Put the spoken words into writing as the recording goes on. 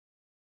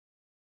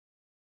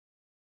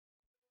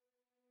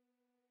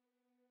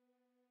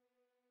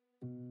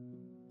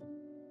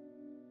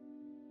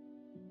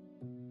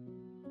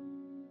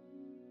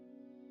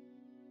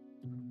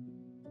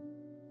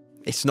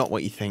It's not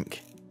what you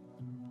think.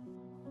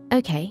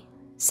 Okay,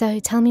 so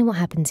tell me what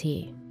happened to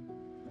you.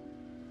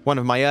 One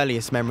of my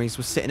earliest memories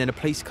was sitting in a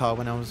police car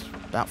when I was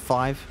about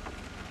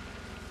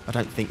 5. I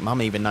don't think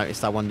Mum even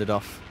noticed I wandered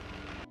off.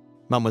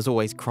 Mum was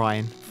always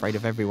crying, afraid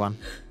of everyone.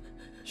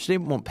 She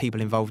didn't want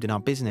people involved in our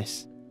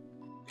business.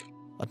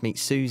 I'd meet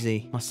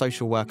Susie, my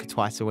social worker,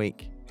 twice a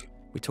week.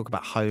 We'd talk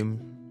about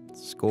home,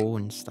 school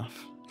and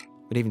stuff.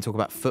 We'd even talk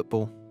about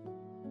football.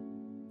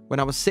 When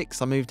I was 6,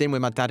 I moved in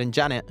with my dad and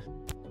Janet.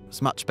 It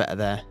was much better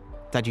there.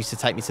 Dad used to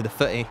take me to the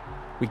footy.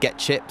 We'd get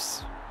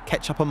chips,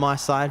 ketchup on my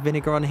side,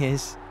 vinegar on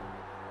his.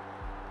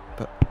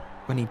 But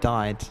when he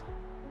died,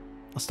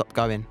 I stopped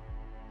going.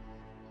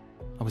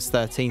 I was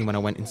 13 when I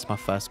went into my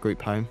first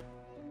group home.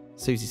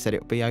 Susie said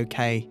it would be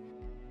okay.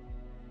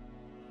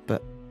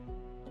 But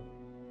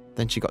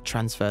then she got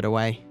transferred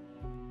away.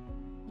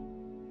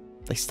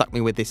 They stuck me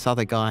with this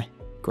other guy,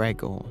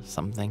 Greg or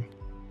something.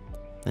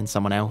 Then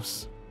someone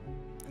else.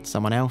 And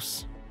someone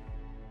else.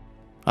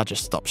 I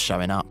just stopped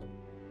showing up.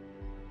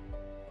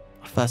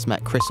 I first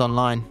met Chris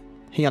online.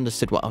 He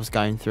understood what I was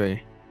going through.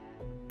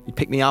 He'd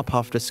pick me up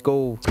after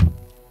school.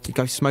 He'd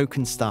go smoke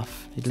and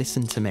stuff. He'd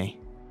listen to me.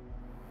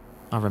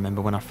 I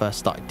remember when I first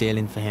started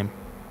dealing for him.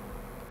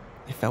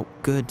 It felt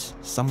good.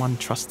 Someone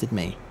trusted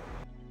me.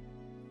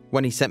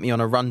 When he sent me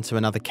on a run to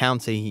another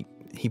county,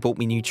 he bought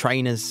me new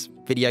trainers,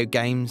 video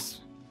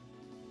games.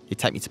 He'd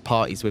take me to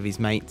parties with his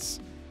mates.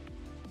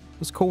 It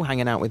was cool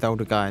hanging out with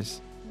older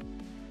guys.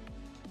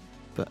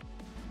 But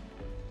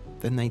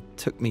then they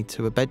took me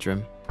to a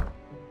bedroom.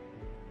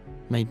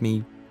 Made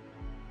me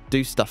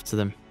do stuff to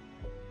them.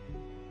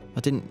 I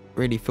didn't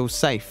really feel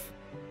safe,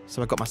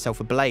 so I got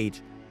myself a blade.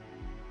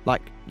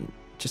 Like,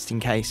 just in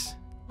case.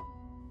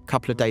 A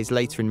couple of days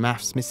later in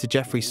maths, Mr.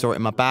 Jeffrey saw it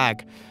in my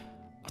bag.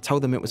 I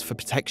told them it was for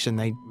protection.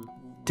 They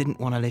didn't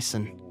want to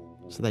listen,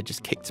 so they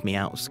just kicked me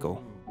out of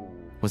school.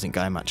 Wasn't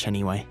going much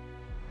anyway.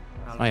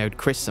 I owed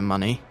Chris some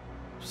money,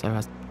 so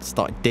I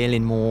started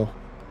dealing more.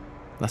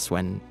 That's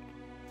when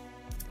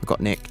I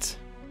got nicked.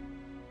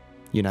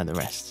 You know the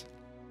rest.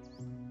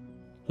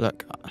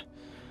 Look,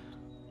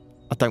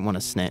 I don't want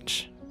to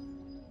snitch.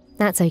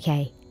 That's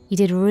okay. You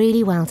did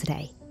really well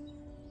today.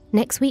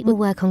 Next week we'll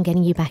work on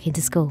getting you back into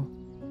school.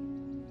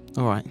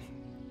 All right.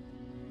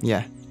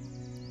 Yeah.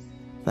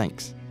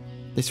 Thanks.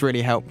 This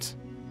really helped.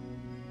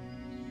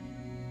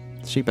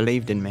 She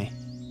believed in me.